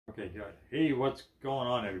Okay, good. Hey, what's going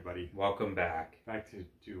on, everybody? Welcome back. Back to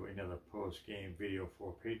do another post-game video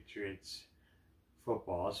for Patriots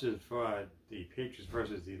football. This is for the Patriots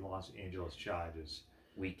versus the Los Angeles Chargers.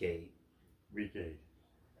 Week 8. Week 8.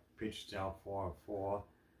 Patriots now 4-4.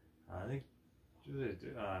 I think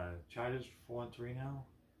Chargers 4-3 now.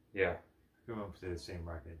 Yeah. I can't remember if they had the same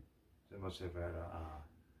record. They must have had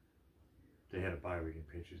they had a bye week and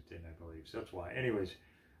Patriots didn't, I believe. So that's why. Anyways.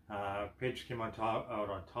 Patriots came out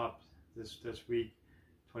on top this week,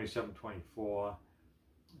 27-24.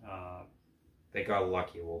 They got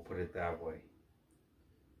lucky, we'll put it that way.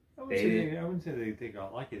 I wouldn't say they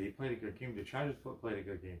got lucky. They played a good game. The Chargers played a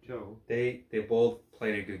good game too. They both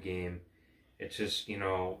played a good game. It's just,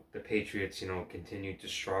 the Patriots, continued to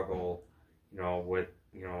struggle, with,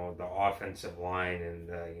 the offensive line, and,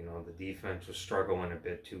 the defense was struggling a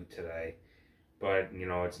bit too today. But,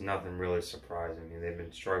 it's nothing really surprising. I mean, they've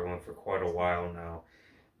been struggling for quite a while now.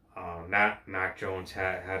 Mac Jones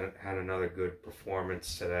had another good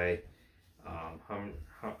performance today. How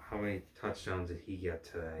many touchdowns did he get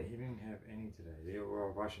today? He didn't have any today. They were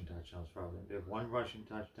all rushing touchdowns probably. They have one rushing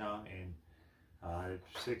touchdown and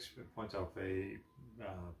 6 points off a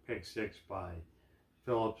pick six by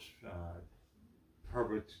Phillips.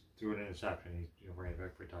 Herbert threw an interception. He ran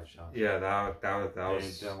back for a touchdown. Yeah, that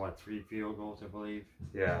was. They done 3 field goals, I believe.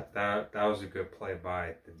 Yeah, that was a good play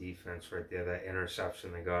by the defense right there. That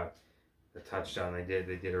interception, they got the touchdown. They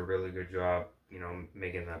did a really good job,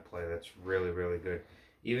 making that play. That's really, really good.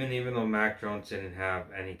 Even though Mac Jones didn't have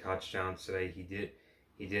any touchdowns today,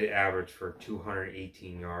 he did average for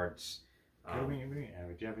 218 yards.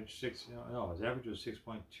 Average? Average 6? No, his average was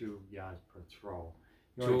 6.2 yards per throw.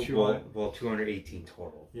 218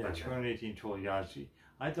 total. Yeah, 218 total yards.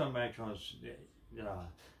 I thought Mac Jones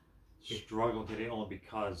struggled today only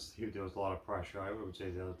because there was a lot of pressure. I would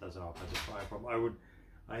say that's an offensive problem.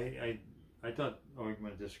 I thought, I'm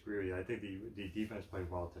going to disagree with you. I think the defense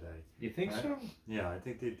played well today. You think so? Yeah, I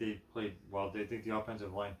think they played well. I think the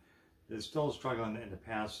offensive line is still struggling in the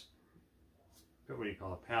pass. What do you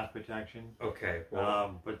call it? Pass protection. Okay.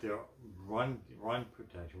 Well, but their run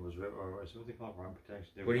protection was, or what they call it, run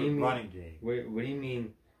protection. What do you mean? Running game. What do you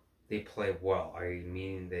mean? They play well? Are you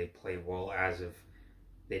meaning they play well as if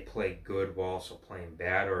they play good while also playing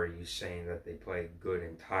bad, or are you saying that they play good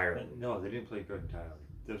entirely? No, they didn't play good entirely.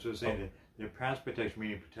 That's what I'm saying. Their pass protection,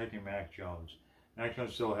 meaning protecting Mac Jones. Mac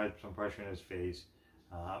Jones still had some pressure in his face.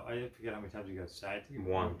 I forget how many times he got sacked.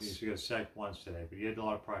 Once. He got sacked once today, but he had a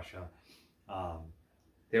lot of pressure.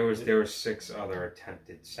 There were 6 other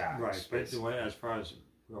attempted sacks. Right, but as far as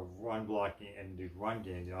run blocking and the run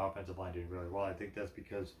game, the offensive line did really well. I think that's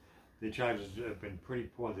because the Chargers have been pretty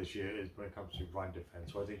poor this year when it comes to run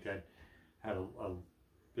defense. So I think that had a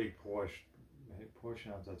big portion.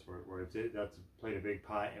 That's where that's played a big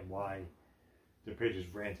part in why the Patriots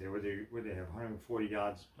ran today. Where they have 140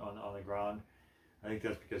 yards on the ground. I think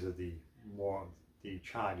that's because of the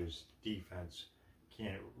Chargers defense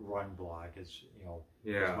can't run block as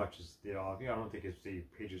much as I don't think it's the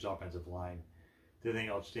Patriots offensive line. They're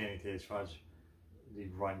outstanding today as far as the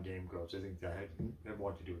run game goes. I think that had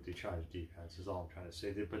more to do with the Chargers defense is all I'm trying to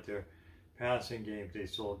say. But their passing game, they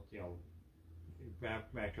still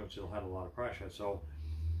Mac Jones still had a lot of pressure, so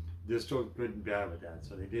they're still good and bad with that.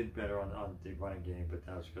 So they did better on the running game, but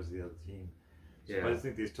that was because of the other team. So I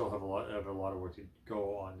think they still have a lot of work to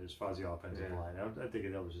go on as far as the offensive line. I think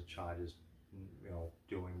that was the Chargers,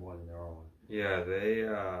 doing more than their own. Yeah,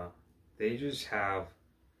 they just have,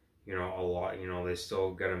 a lot. They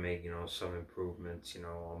still got to make some improvements.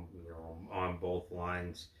 On both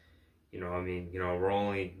lines. We're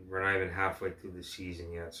not even halfway through the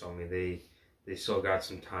season yet. So I mean, they still got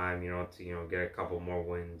some time. To get a couple more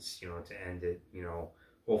wins. To end it.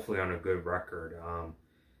 Hopefully on a good record.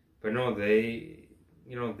 But no, they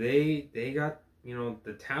got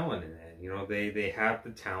the talent in it. They have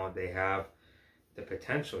the talent. They have the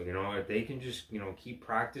potential. If they can just keep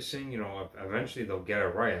practicing, eventually they'll get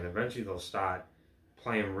it right, and eventually they'll start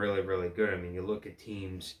playing really, really good. I mean, you look at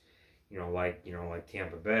teams, like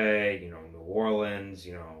Tampa Bay, New Orleans,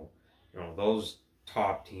 those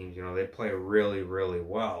top teams, they play really, really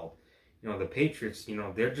well. The Patriots,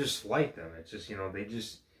 they're just like them. It's just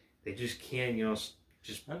they just can't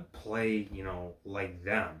just play, like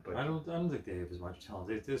them. But I don't think they have as much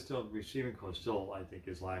talent. They're still receiving core. Still, I think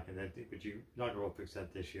is lacking. But you're not going to fix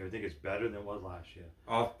that this year. I think it's better than it was last year.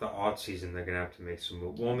 Off the off season, they're going to have to make some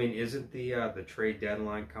moves. Well, I mean, isn't the trade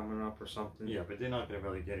deadline coming up or something? Yeah, but they're not going to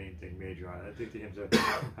really get anything major on it. I think they have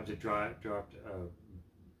to drop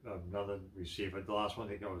another receiver. The last one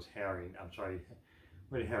they got was Harry. I'm sorry,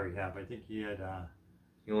 what did Harry have? I think he had.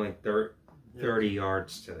 He only 30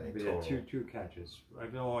 yards today He total. had two catches. I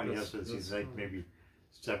don't know what he has for the season. Like maybe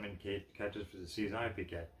 7 catches for the season. I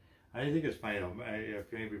forget. I think it's funny though.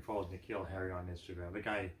 If anybody follows N'Keal Harry on Instagram, the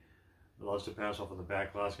guy loves to pass off on the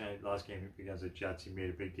back. Last game against the Jets, he made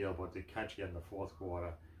a big deal about the catch he had in the fourth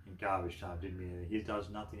quarter in garbage time. Didn't mean anything. He does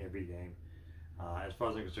nothing every game. As far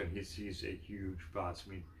as I'm concerned, he's a huge bust. I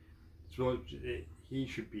mean, he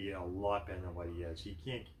should be a lot better than what he is. He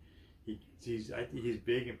can't. I think he's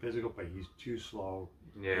big and physical, but he's too slow.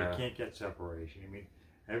 Yeah. He can't get separation. I mean,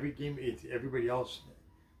 every game, everybody else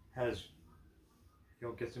has,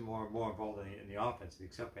 gets him more and more involved in the offense,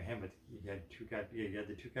 except for him. But he had he had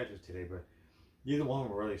the 2 catches today, but neither one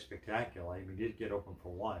were really spectacular. I mean, he did get open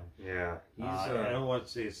for 1. Yeah. I don't want to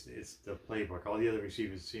say it's the playbook. All the other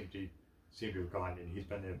receivers seem to have gone, and he's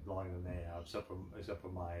been there longer than they have, except for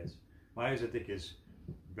Myers. Myers, I think, has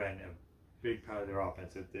been a big part of their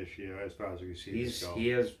offense this year as far as the receivers go. He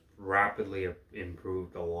has rapidly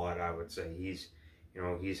improved a lot, I would say. He's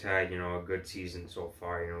had, a good season so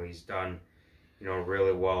far. He's done,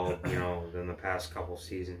 really well, in the past couple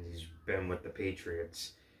seasons. He's been with the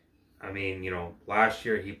Patriots. I mean, last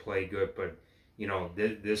year he played good, but,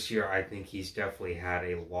 this year I think he's definitely had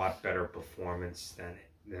a lot better performance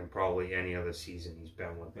than probably any other season he's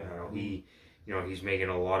been with them. He's making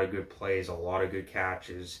a lot of good plays, a lot of good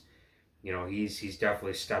catches. He's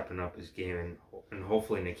definitely stepping up his game, and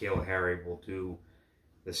hopefully N'Keal Harry will do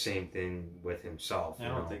the same thing with himself. I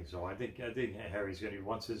don't think so. I think Harry's going to,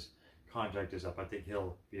 once his contract is up, I think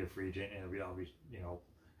he'll be a free agent, and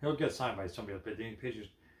he'll get signed by somebody else. But the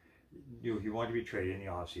Patriots knew he wanted to be traded in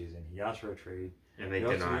the offseason. He asked for a trade. And they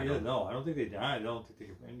denied him. No, I don't think they denied. I don't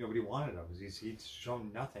think nobody wanted him. He's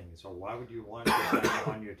shown nothing. So why would you want to get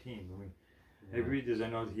him on your team? I mean, I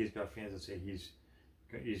know that he's got fans that say he's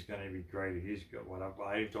going to be great. He's good. Whatever.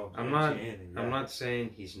 I don't. I'm not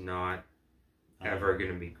saying he's not ever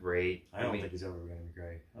going to be great. I don't think he's ever going to be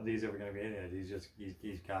great. I don't think he's ever going to be anything.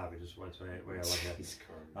 He's garbage. That's the way I look at it. He's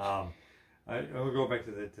garbage. We'll go back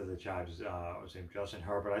to the Chargers. Justin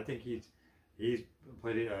Herbert. I think he's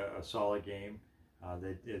played a solid game.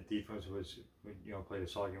 The defense was played a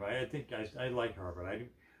solid game. I think I like Herbert.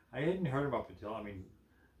 I hadn't heard him up until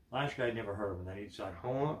last year I never heard of him. And then he signed.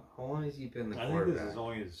 How long has he been the quarterback? I think this is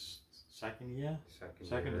only his second year.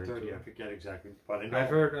 Second or third year. I forget exactly. But I know,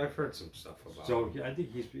 I've heard some stuff about him. So I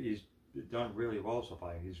think he's done really well so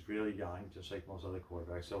far. He's really young, just like most other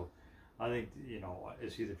quarterbacks. So I think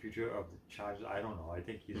is he the future of the Chargers? I don't know. I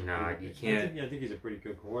think he's you can't. I think he's a pretty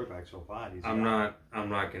good quarterback so far. I'm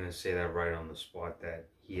not gonna say that right on the spot that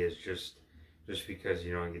he is just because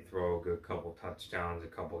you throw a good couple touchdowns, a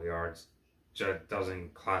couple yards, just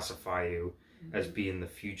doesn't classify you as being the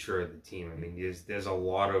future of the team. I mean, there's a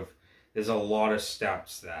lot of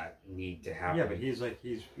steps that need to happen. Yeah, but he's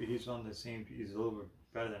on the same. He's a little bit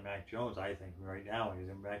better than Mac Jones, I think, right now.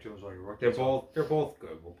 Mac Jones is like a rookie. They're both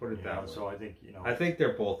good. We'll put it that way. So I think I think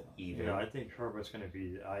they're both even. I think Herbert's going to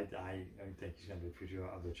be. I think he's going to be the future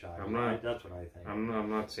of the Chargers. That's what I think. I'm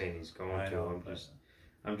not saying he's going to.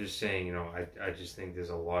 I'm just saying. I just think there's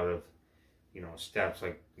a lot of steps.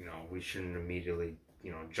 Like we shouldn't immediately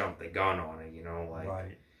jump the gun on it.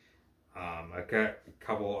 Right. I got a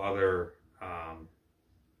couple other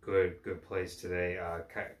good plays today.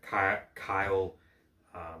 Kyle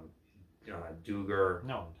Duggar.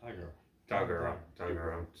 No, Duggar.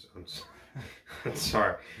 Duggar. I'm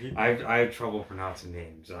sorry. I have trouble pronouncing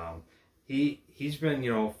names. He's been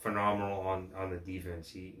phenomenal on the defense.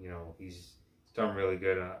 He's done really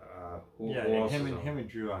good. Him and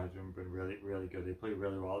Drew have been really really good. They play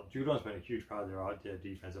really well. Judon's been a huge part of their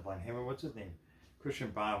defensive line. Him and what's his name?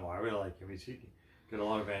 Christian Barmore. I really like him. He's got a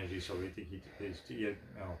lot of energy, so we think he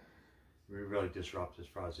really disrupts as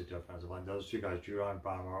far as the defensive line. Those two guys, Judon and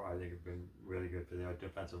Barmore, I think have been really good for their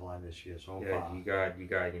defensive line this year so far. You got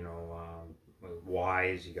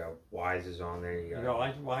Wise. You got Wise is on there.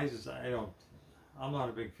 Wise is I'm not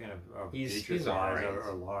a big fan of he's Wise right.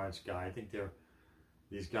 or Lawrence guy. I think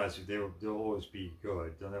these guys they'll always be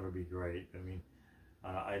good. They'll never be great. I mean,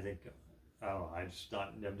 I think. I don't know.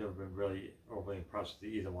 I've never been really overly impressed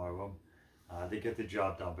with either one of them. They get the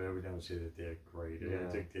job done, but I would never say that they're great. Yeah.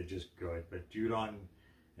 I think they're just good. But Judon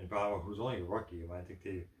and Barber, who's only a rookie, I think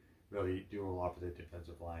they really do a lot for their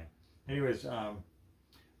defensive line. Anyways, I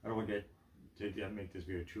don't want to make this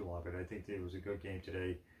video too long, but I think it was a good game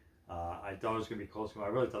today. I thought it was going to be close. I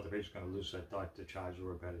really thought the Patriots were going to lose. I thought the Chargers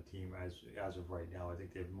were a better team as of right now. I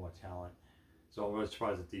think they have more talent. So I was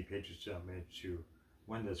surprised that the Patriots managed to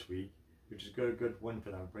win this week, which is a good win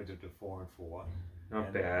for them. It brings them to 4-4.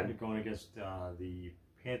 Not bad. They're going against the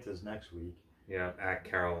Panthers next week. Yeah, at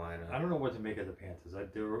Carolina. I don't know what to make of the Panthers.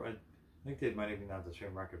 I think they might even have the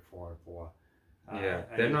same record 4-4. Yeah,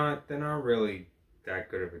 they're not really that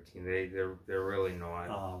good of a team. They're really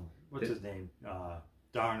not. What's his name?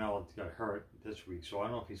 Darnell got hurt this week, so I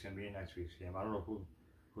don't know if he's going to be in next week's game. I don't know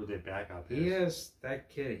who their backup is. He has that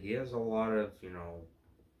kid. He has a lot of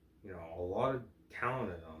a lot of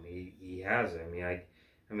talent in him. He has it.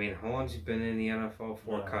 I mean, how long's he been in the NFL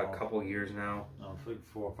for? A couple years now. No, for like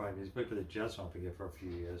 4 or 5 years. He played for the Jets, I don't forget, for a few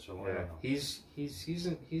years. So yeah, I don't know. He's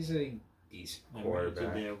a decent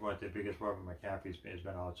quarterback. Their biggest weapon, McCaffrey's has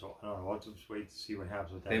been out. So I don't know. Let's just wait to see what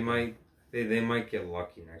happens with that. They might get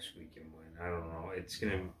lucky next week and win. I don't know.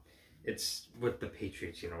 It's with the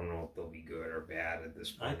Patriots. You don't know if they'll be good or bad at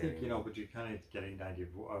this point. I think but you kind of getting an idea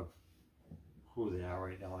of who they are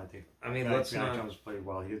right now. I mean, let's Mac not. Jones played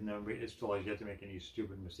well. He's never. It's still like you have to make any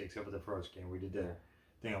stupid mistakes. Except for the first game, we did that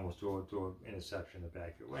thing almost do an interception in the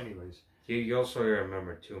back. Well, anyways, you also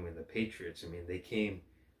remember too. I mean, the Patriots. I mean, they came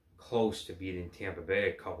close to beating Tampa Bay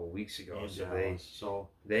a couple weeks ago. So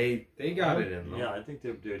they got it in them. Yeah, I think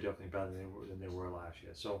they're definitely better than they were last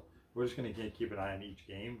year. So we're just going to keep an eye on each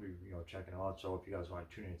game. We checking them out. So if you guys want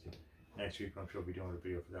to tune in to next week, I'm sure we'll be doing a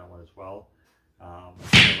video for that one as well.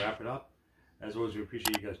 To wrap it up. As always, we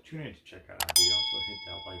appreciate you guys tuning in to check out our video. So hit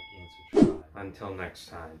that like and subscribe. Until next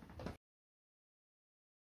time.